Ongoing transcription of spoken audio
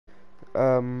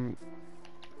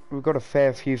we've got a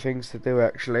fair few things to do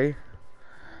actually.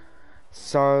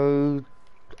 So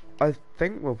I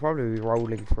think we'll probably be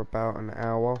rolling for about an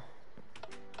hour.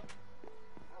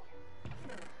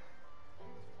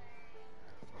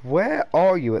 Where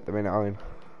are you at the minute, Owen?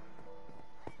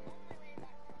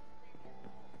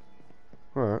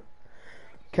 Alright.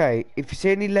 Okay, if you see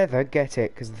any leather, get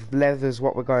it, because leather's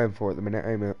what we're going for at the minute,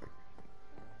 ain't it?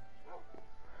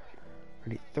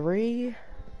 Ready? 3,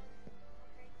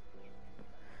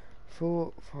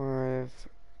 4, 5,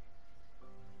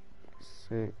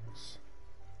 6.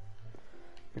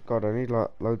 God, I need like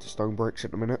loads of stone bricks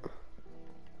at the minute.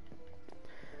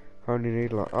 I only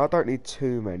need like, I don't need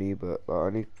too many, but like, I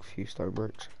need a few stone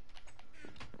bricks.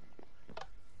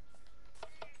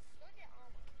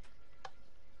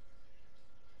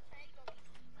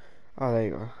 Oh, there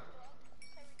you go.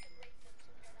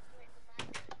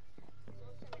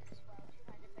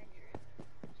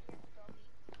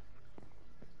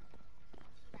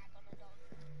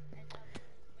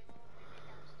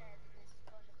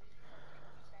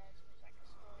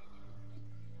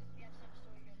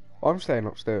 I'm staying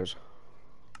upstairs.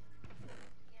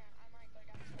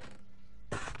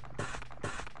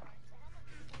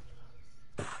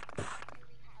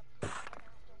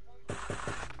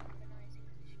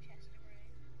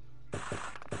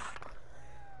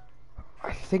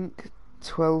 I think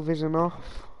 12 is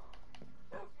enough.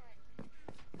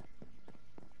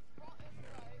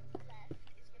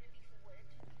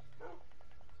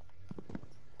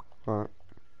 Right.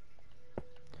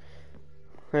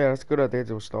 Yeah, that's a good idea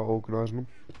to start organising them.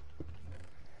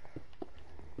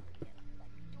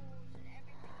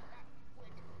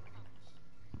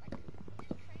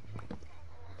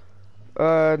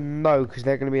 No, because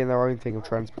they're going to be in their own thing of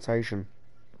transportation.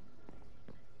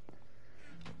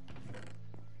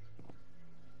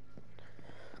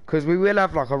 Because we will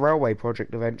have like a railway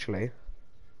project eventually.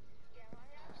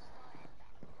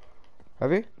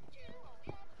 Have you?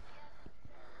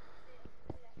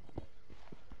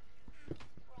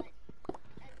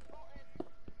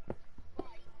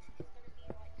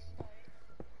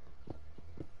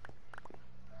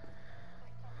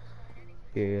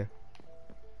 Yeah.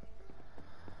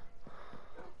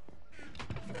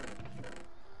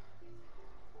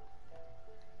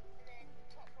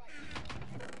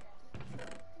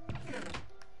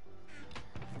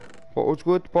 What was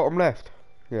good? Bottom left?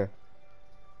 Yeah.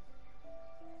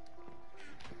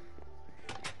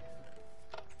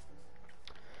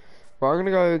 But I'm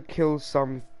gonna go kill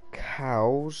some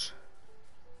cows.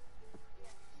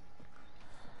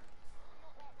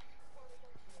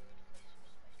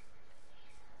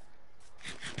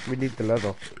 We need the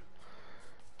leather.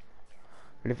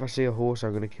 And if I see a horse,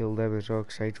 I'm gonna kill them as well,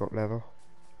 because they drop leather.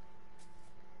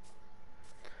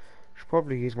 Should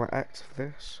probably use my axe for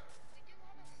this.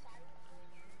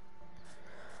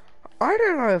 I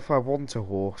don't know if I want a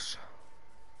horse.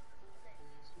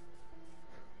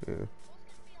 Yeah.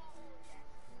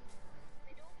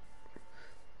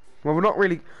 Well, we're not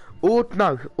really.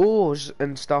 No, ores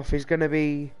and stuff is gonna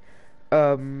be.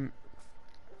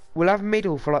 We'll have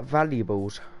middle for like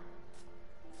valuables.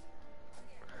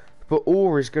 But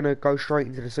ore is gonna go straight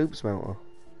into the super smelter.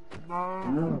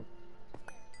 No.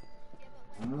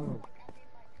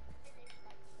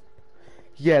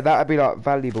 Yeah, that'd be like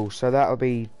valuable. So that'll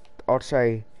be, I'd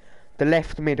say, the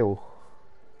left middle.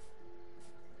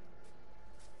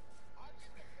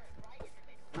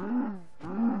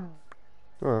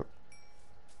 Alright.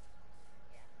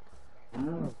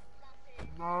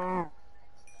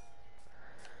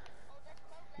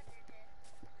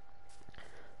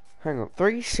 Hang on.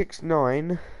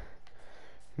 369,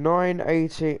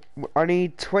 980. I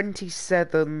need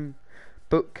 27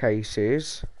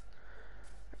 bookcases.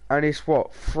 And it's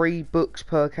what? 3 books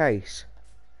per case?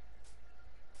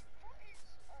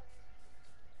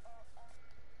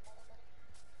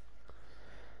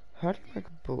 How do you make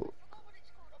a book?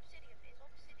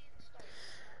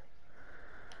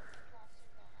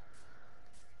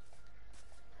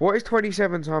 What is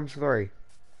 27 times 3?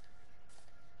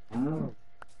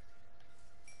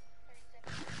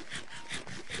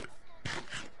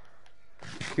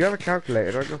 You have a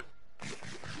calculator, don't you?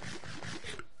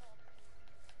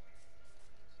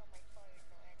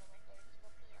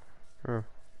 Oh.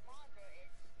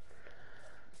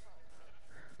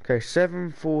 Okay,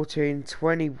 7, 14,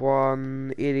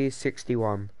 21, it is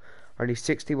 61. I need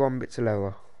 61 bits of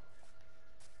leather.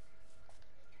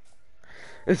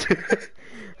 I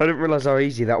didn't realise how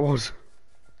easy that was.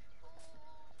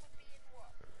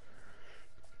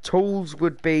 Tools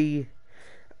would be,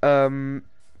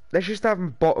 let's just have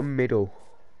them bottom middle.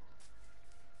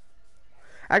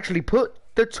 Actually, put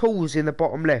the tools in the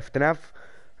bottom left and have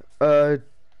uh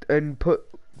and put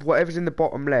whatever's in the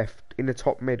bottom left in the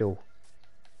top middle.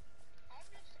 I'm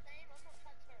just saying I'm not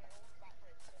transferring all of that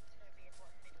wood, so it's gonna be in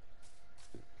one middle.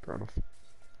 Fair enough.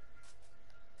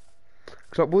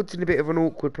 Because like, wood's in a bit of an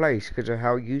awkward place because of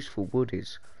how useful wood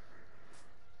is.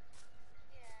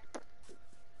 Yeah.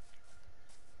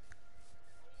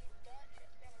 We need dirt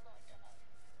chips. We have a lot of dirt.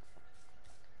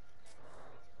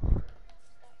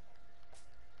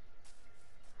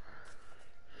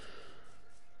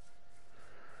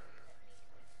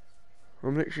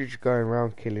 I'm literally just going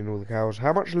around killing all the cows.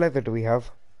 How much leather do we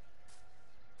have?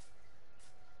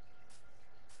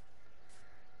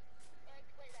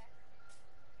 Wait there.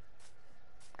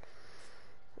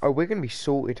 Oh, we're gonna be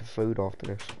sorted for food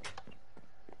after this.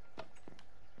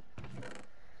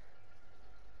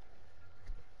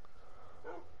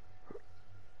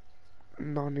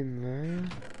 None in there.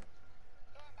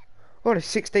 Oh, there's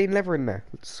 16 leather in there.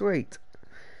 Sweet.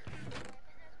 I think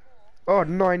there's more. Oh,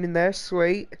 9 in there.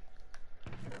 Sweet.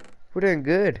 We're doing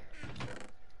good.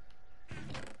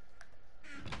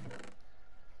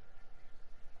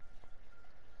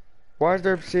 Why is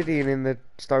there obsidian in the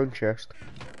stone chest?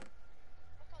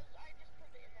 Because I just put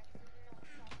it in there because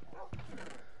you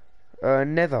know it's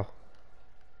Nether.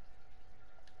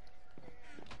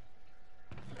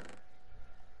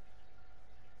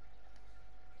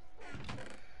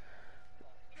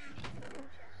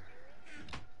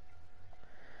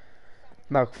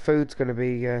 No, food's gonna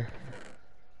be, I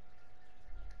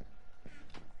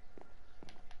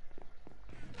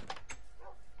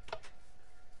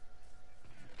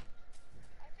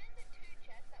think the 2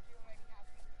 chests that we already have,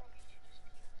 we probably should just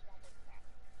use random crap.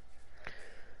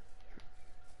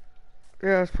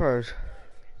 yeah, I suppose.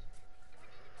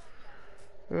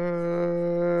 Do we need to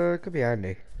go Could be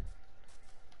handy.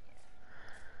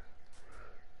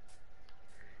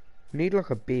 Need like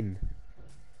a bin.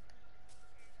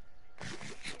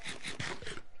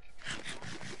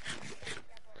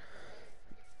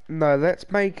 No, let's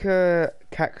make a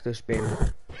cactus bin.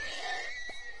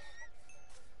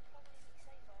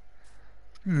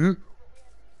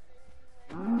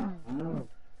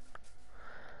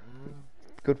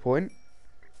 Good point.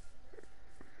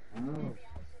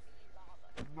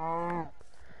 Oh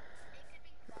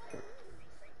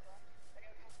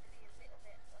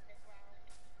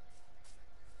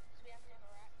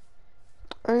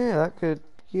yeah, that could,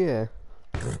 yeah.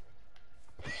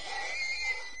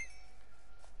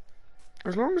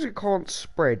 As long as it can't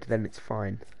spread, then it's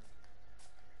fine.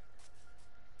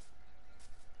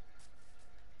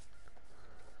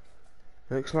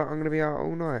 Looks like I'm gonna be out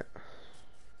all night.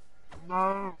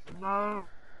 No, no,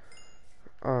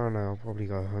 Oh no, I'll probably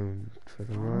go home for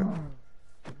the night.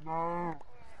 no.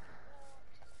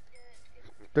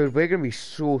 Dude, we're gonna be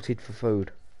sorted for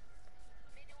food.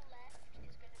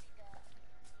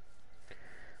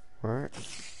 Right.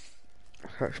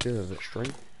 That's still a bit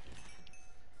string.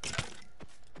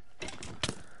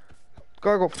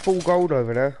 Guy got full gold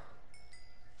over there.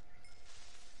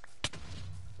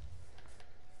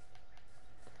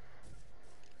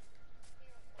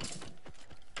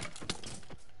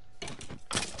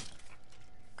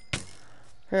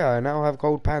 Yeah, I now have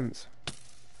gold pants.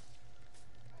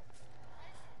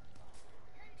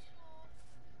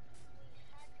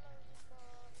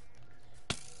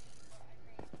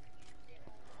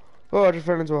 Oh, I just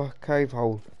fell into a cave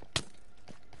hole.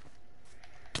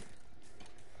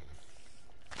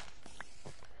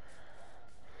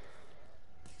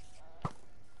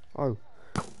 Oh.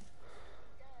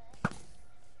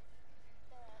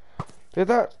 Did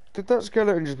that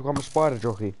skeleton just become a spider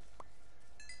jockey?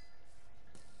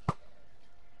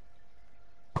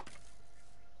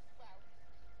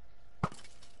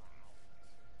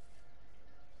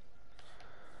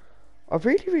 I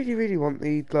really want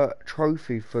the like,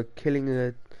 trophy for killing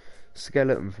a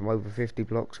skeleton from over 50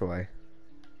 blocks away.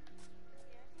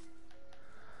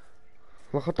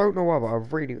 Like, I don't know why, but I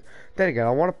really... Then again,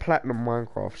 I want a platinum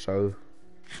Minecraft, so...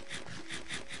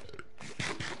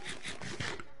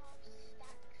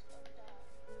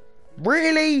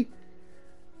 Really?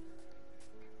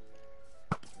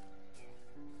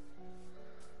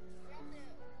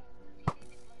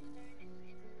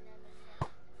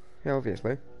 Yeah,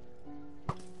 obviously.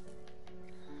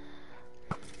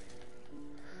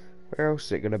 Where else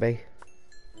is it gonna be?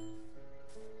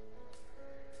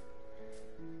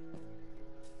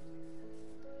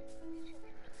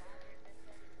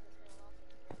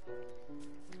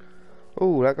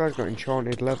 Oh, that guy's got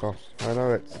enchanted leather. I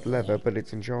know it's leather, but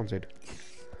it's enchanted.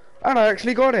 And I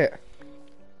actually got it!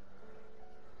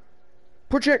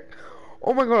 Project!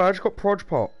 Oh my god, I just got Proj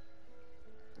Pot.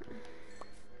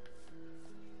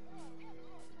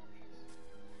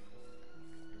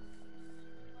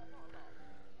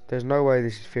 There's no way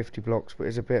this is 50 blocks, but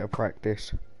it's a bit of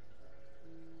practice.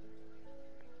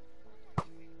 We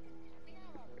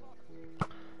have our blocks.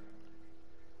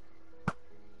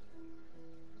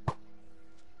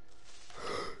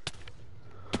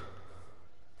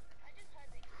 I just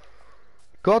heard the explosion.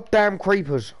 Goddamn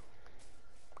creepers.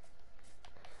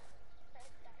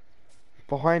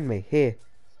 Behind me, here.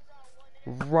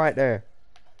 This is our one Right there.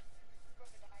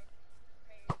 brother died.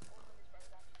 Okay, all of his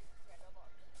brothers actually read a lot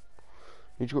of them.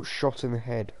 He just got shot in the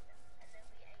head. And then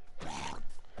we ate them.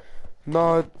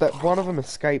 No, that one of them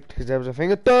escaped because there was a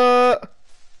thing of dirt.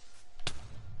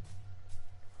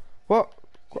 What?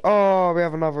 Oh, we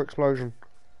have another explosion.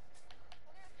 We're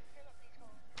gonna have to fill up these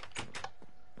holes.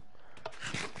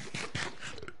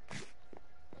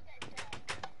 We're getting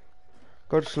dead.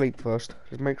 Go to sleep first.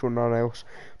 Just make sure no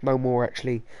more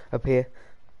actually appear.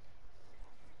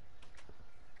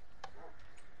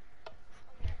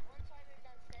 Okay, once I move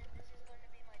downstairs, this is going to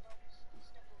be my dog's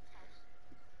Stubble's house.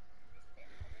 This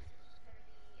is just going to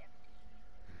be empty.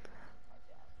 Like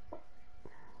that. But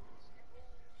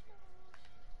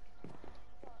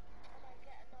when I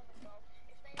get another dog,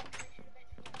 if they should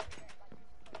eventually have to get like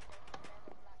people put them and they have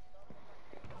a black dog, then like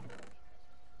they will be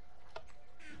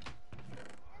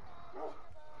Hello,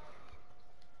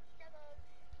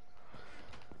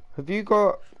 Have you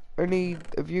got any?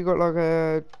 Have you got like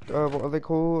a? What are they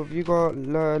called? Have you got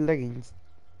leggings?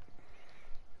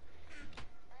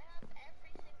 I have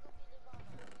every single piece of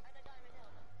armor and a diamond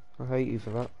helmet. I hate you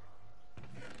for that.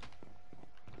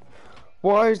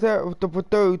 Why is that with the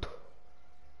dude?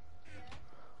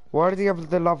 Why did he have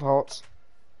the love hearts?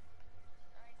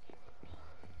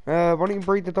 Why don't you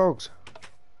breed the dogs?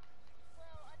 Well,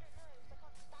 I don't know, 'cause I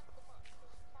can't stack them up, because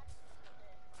Madison's not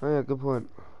here. Oh yeah, good point.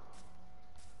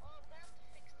 Oh, we're gonna have to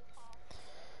fix the path.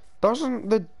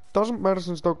 Doesn't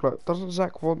Madison's dog like? Doesn't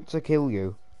Zach want to kill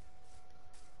you?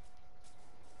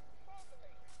 Probably.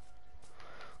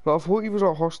 Like, I thought he was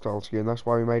like hostile to you, and that's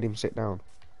why we made him sit down.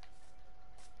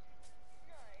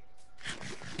 No.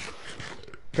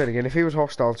 Then again, if he was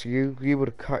hostile to you, you would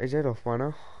have cut his head off by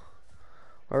now.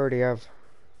 I already have.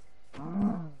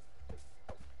 No.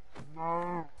 I'm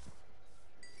gonna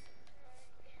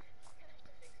have to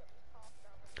fix up the path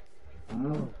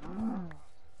now.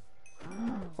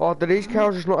 Oh, do these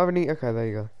cows just not have any? Okay, there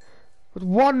you go. With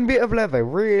one bit of leather,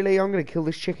 really? I'm gonna kill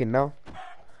this chicken now.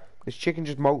 This chicken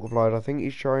just multiplied. I think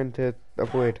he's trying to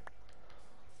avoid.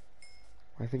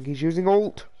 I think he's using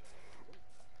alt.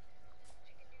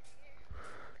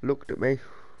 Looked at me.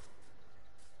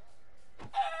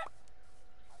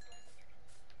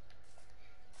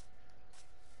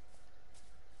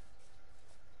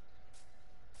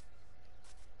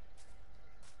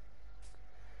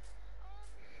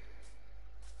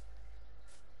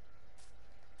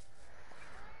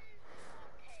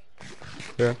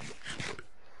 Yeah. Yeah.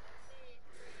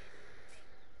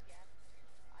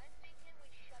 I'm thinking we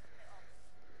shut it off. And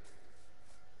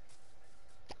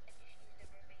just use the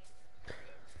ravine.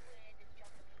 It's weird and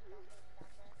jungly down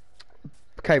there.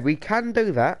 Okay, we can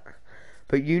do that,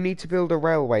 but you need to build a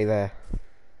railway there.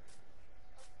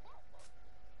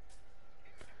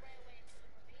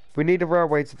 We need a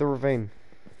railway to the ravine.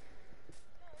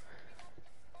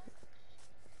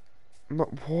 Not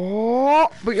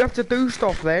what? But you have to do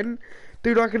stuff then.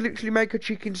 Dude, I could literally make a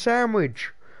chicken sandwich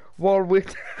while we're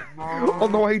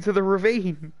on the way to the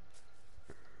ravine.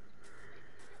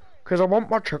 Because I want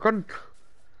my chicken.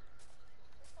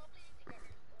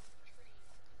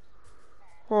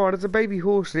 Oh, there's a baby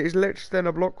horse and it is less than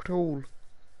a block tall.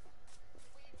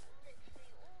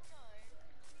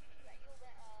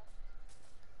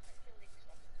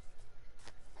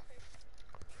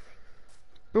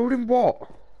 Building what?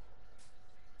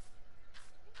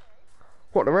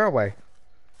 What, the railway?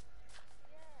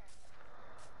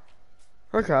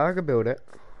 Okay, I can build it.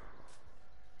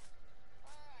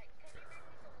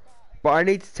 But I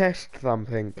need to test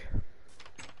something.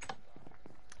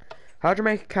 How do you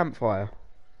make a campfire?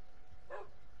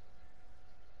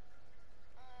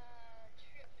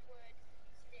 Stripped wood,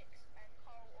 sticks, and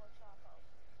coal or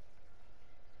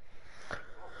charcoal.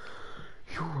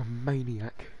 You're a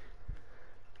maniac.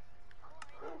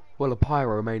 Well, a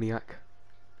pyromaniac.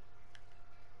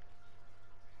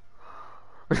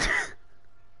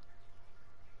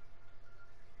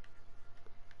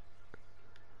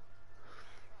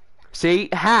 See?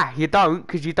 Ha! You don't,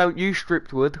 because you don't use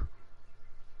stripped wood.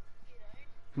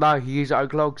 You know? No, you use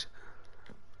oak logs.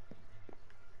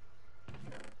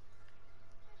 That's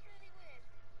really weird.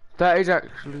 That is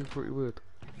actually pretty weird.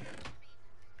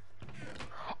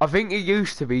 I think it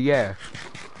used to be, yeah.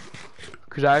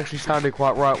 Because it actually sounded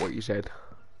quite right what you said.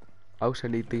 I also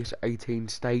need this 18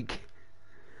 steak.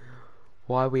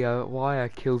 why I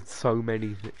killed so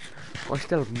many. I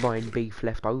still have 9 beef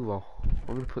left over.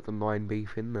 I'm gonna put the 9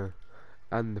 beef in there,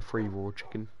 and the 3 raw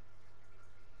chicken.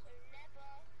 So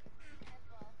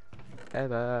never, ever.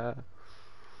 Ever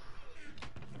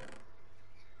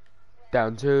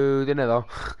down to the nether. I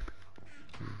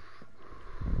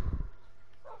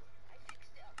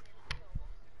fixed it up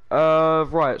nearly normal.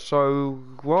 Right. So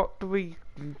what do we?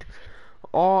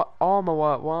 Armor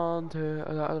work 1, 2.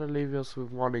 That gonna leave us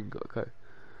with 1 ingot. Okay.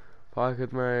 But I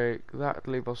could make that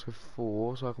leave us with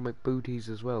 4, so I can make booties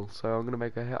as well. So I'm gonna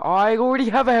make a I already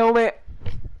have a helmet.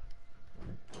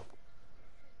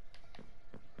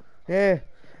 Yeah,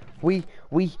 we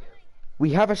we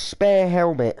have a spare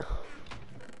helmet. Okay, I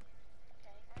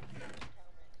have a helmet.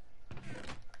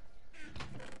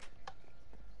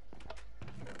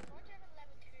 Why do you have a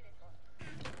leather tunic on?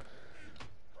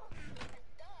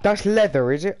 That's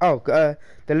leather, is it? Oh, the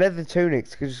leather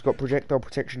tunics because it's got projectile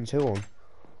protection 2 on.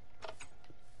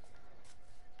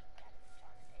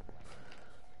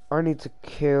 I need to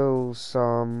kill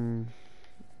some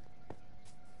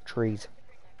trees.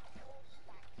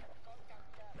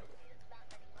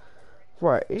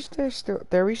 Right, is there still?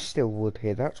 There is still wood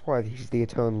here. That's why this is the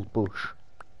eternal bush.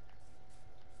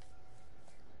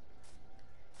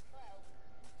 Well,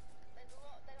 there's a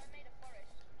lot. Then I made a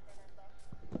forest. Remember?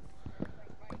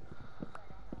 Like right beside our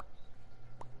house. So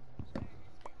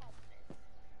it's a bit hard to miss.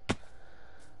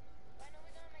 When are we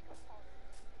gonna make a pond?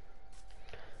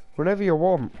 Whenever you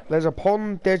want. There's a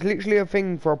pond. There's literally a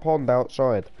thing for a pond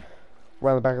outside,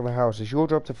 around the back of the house. It's your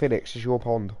job to finish. It's your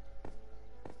pond.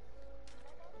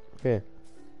 Here.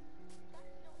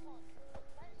 That's not pond.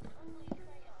 That's only crater.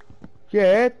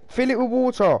 Yeah, fill it with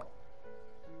water. I'm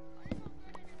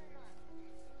not good at doing that.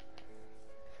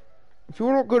 If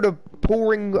you're not good at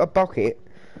pouring a bucket,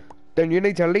 then you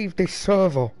need to leave this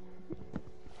server.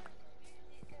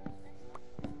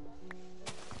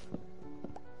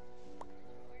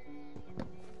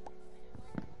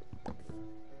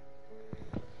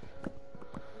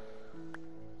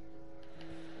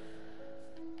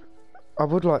 I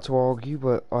would like to argue,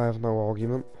 but I have no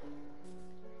argument.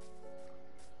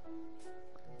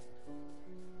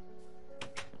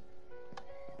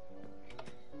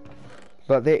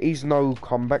 But there is no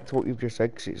comeback to what you've just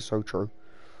said, because it's so true.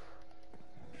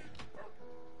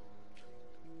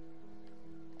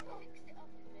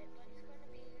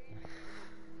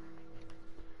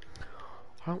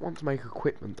 I don't want to make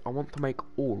equipment, I want to make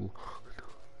all.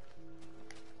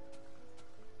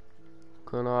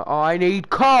 Can I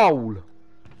need coal!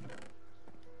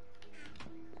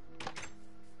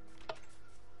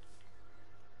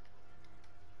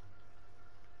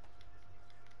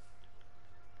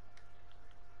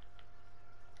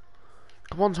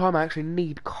 One time I actually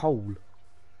need coal.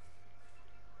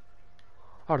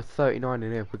 I had 39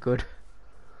 in here, we're good.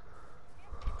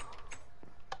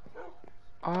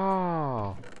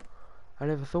 Ah, I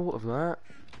never thought of that.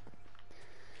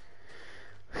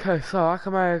 Okay, so I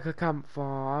can make a campfire.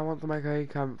 I want to make a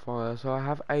campfire, so I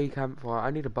have a campfire. I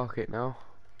need a bucket now.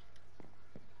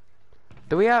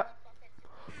 Do we have...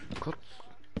 God.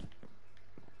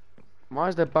 Why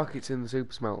is there buckets in the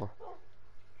super smelter?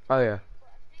 Oh yeah.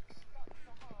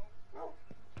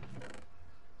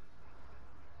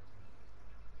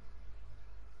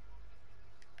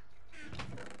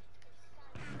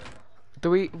 Do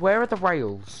we... Where are the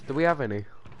rails? Do we have any?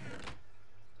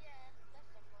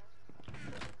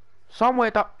 Somewhere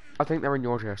that... I think they're in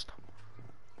your chest.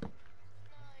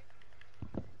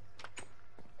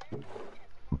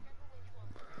 I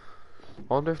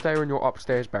wonder if they're in your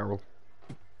upstairs barrel.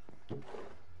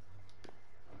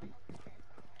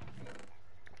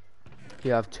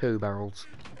 You have 2 barrels.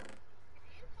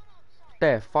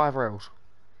 There, 5 rails.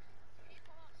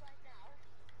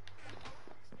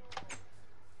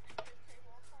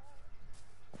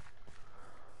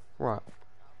 Right.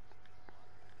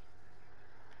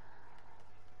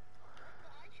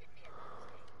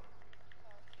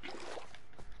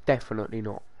 Definitely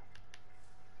not.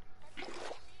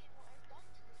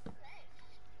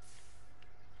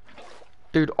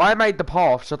 Dude, I made the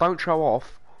path, so don't show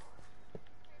off.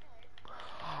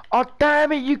 Oh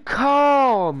damn it, you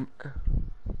can't!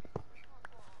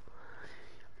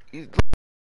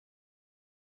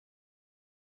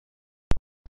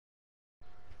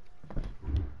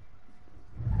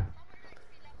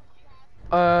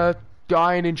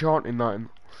 I ain't enchanting nothing.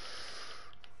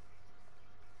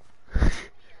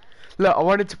 Look, I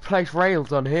wanted to place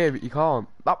rails on here, but you can't.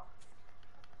 Oh.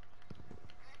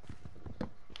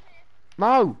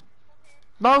 No!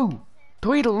 No!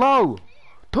 Tweedle, no!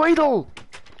 Tweedle!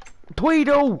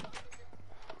 Tweedle!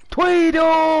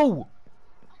 Tweedle!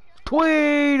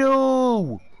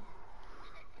 Tweedle!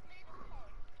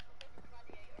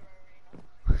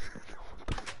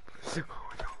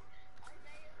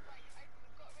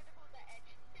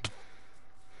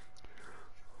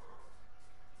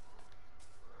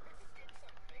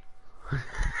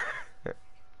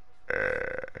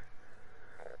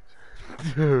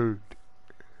 Dude.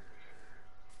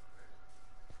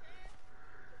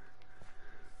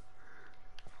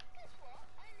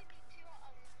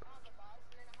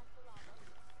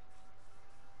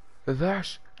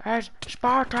 This is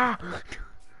Sparta!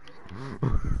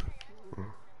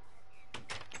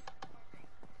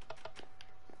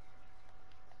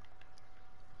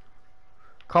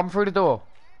 Come through the door.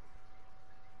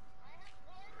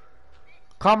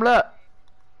 Come look.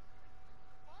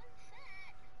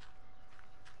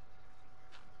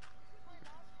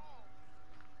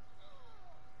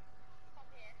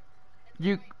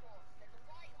 You.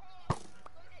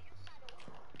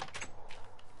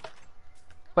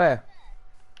 Where?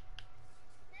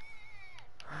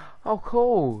 Oh,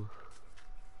 cool.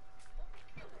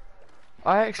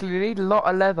 I actually need a lot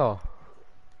of leather.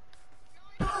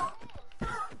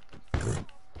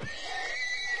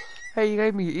 Hey, you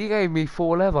gave me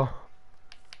 4 leather.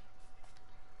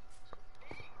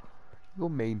 You're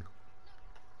mean.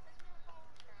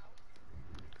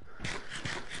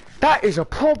 That is a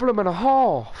problem and a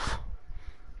half.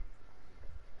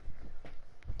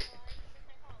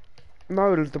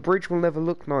 No, the bridge will never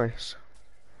look nice.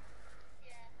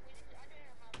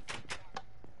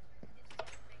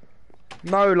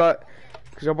 No, like,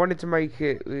 because I wanted to make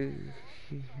it.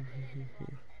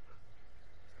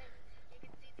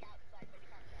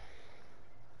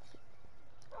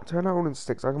 Turn out all in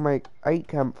sticks. I can make 8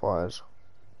 campfires.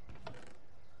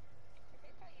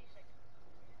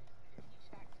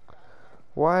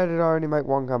 Why did I only make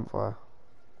 1 campfire?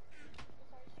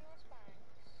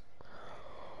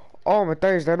 Oh my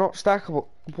days, they're not stackable.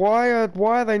 Why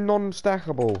are they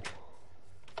non-stackable?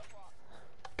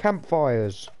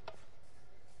 Campfires.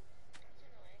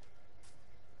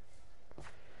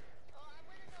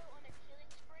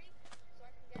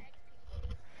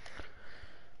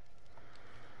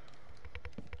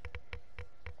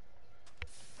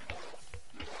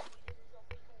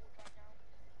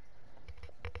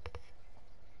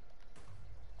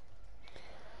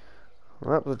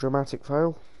 Well, that was a dramatic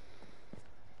fail.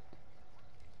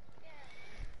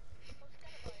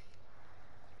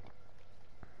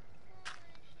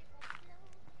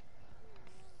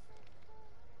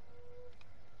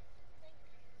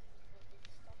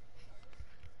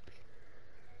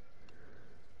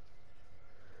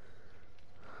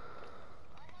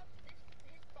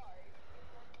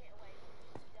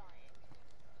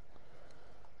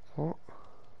 What?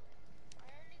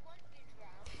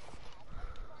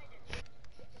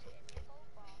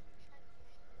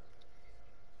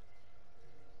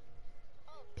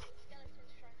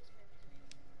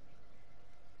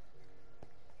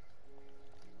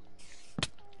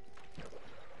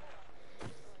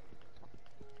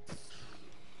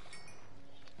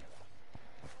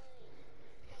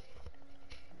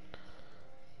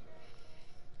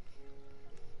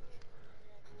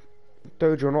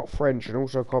 Dude, you're not French and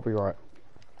also copyright.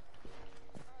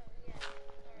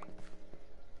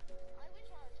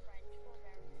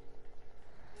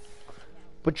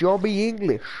 But you'll be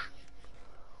English.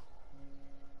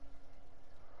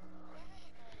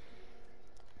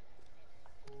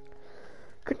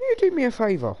 Can you do me a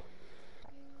favour?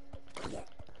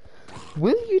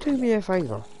 Will you do me a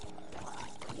favour?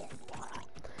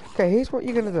 Okay, here's what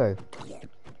you're gonna do.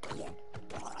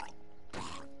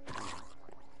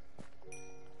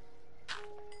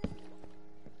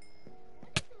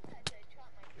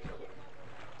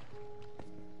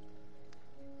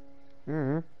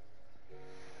 Mm-hmm.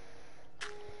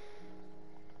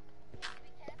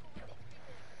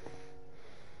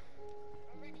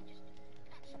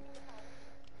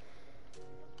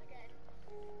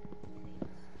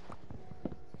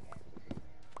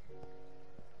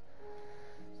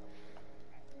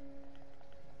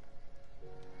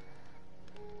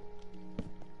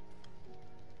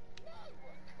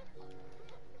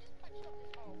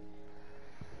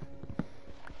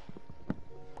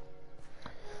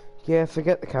 Yeah,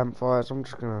 forget the campfires. I'm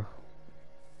just gonna.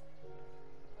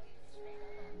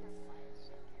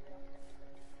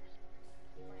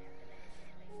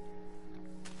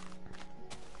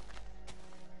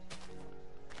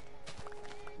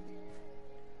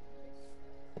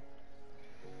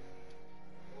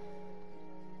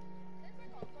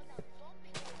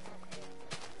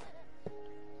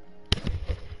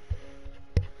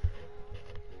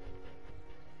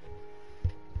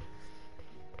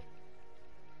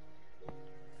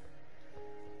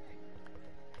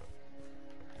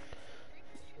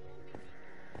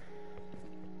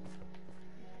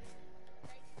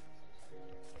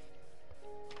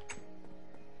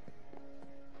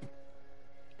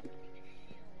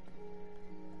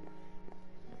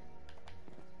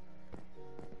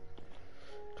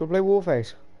 Shall we play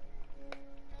Warface? No.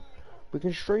 We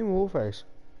can stream Warface.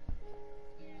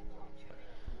 Yeah, but I'm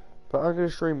streaming on. But I'm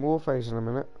gonna stream Warface in a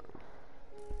minute.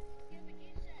 Yeah, but you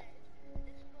said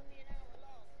this will not be an hour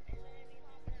long. It's only be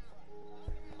half an hour. So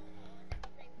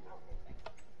half an hour more and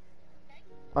then we play Warface. Okay?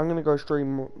 I'm gonna go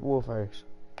stream Warface.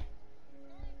 No,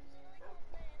 because then I can't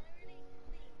play and I really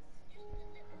please just a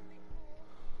little bit more.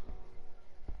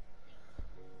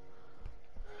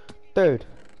 Please. Dude,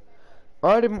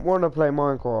 I didn't want to play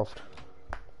Minecraft.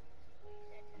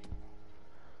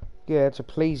 Yeah, to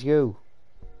please you.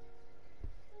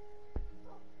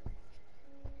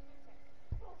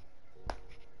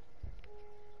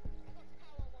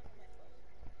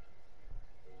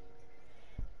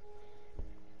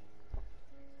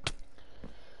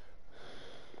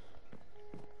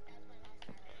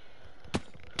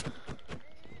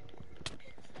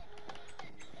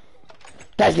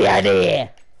 That's the idea.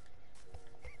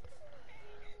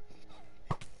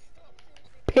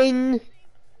 Ping.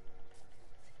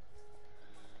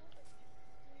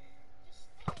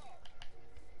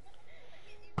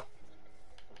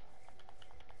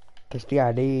 That's the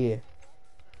idea.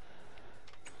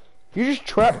 You just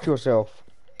trapped yourself.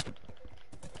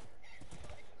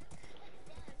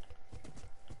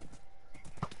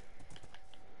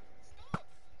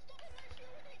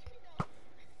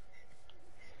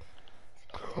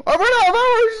 I ran out of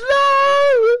arrows. No!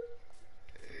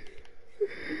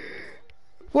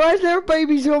 Why is there a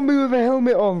baby zombie with a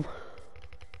helmet on?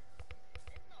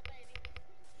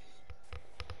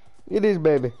 It is,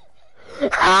 baby.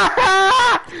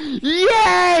 Ah!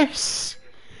 Yes!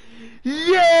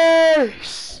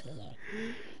 Yes!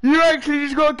 You actually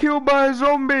just got killed by a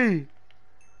zombie.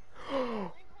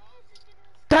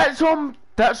 That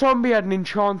zombie had an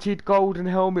enchanted golden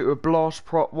helmet with blast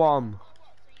prot 1.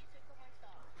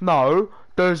 No,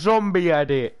 the zombie had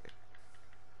it.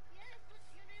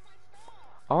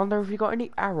 I wonder if he got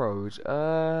any arrows.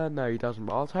 No, he doesn't.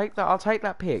 But I'll take that. I'll take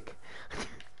that pick.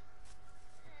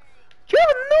 You have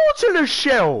a Nautilus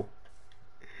shell.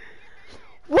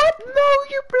 What? No,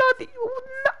 you bloody.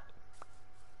 No.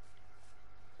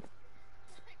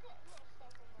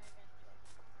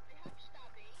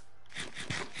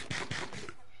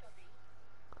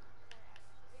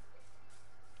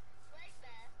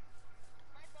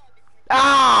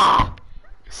 Ah!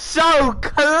 So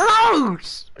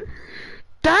close!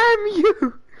 Damn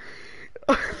you!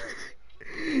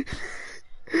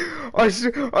 I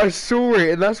saw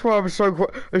it, and that's why I was so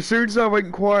quiet. As soon as I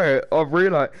went quiet, I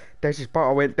realised there's his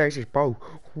bow. I went, there's his bow.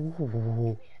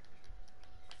 Ooh.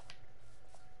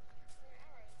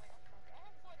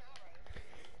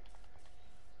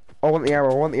 I want the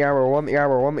arrow, I want the arrow, I want the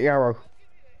arrow, I want the arrow.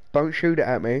 Don't shoot it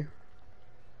at me.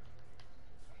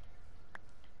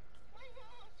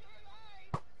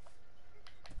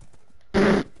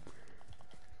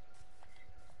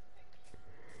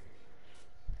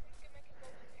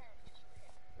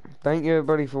 Thank you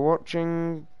everybody for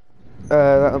watching.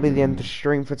 That'll be the end of the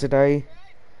stream for today.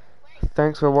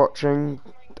 Thanks for watching,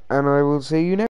 and I will see you next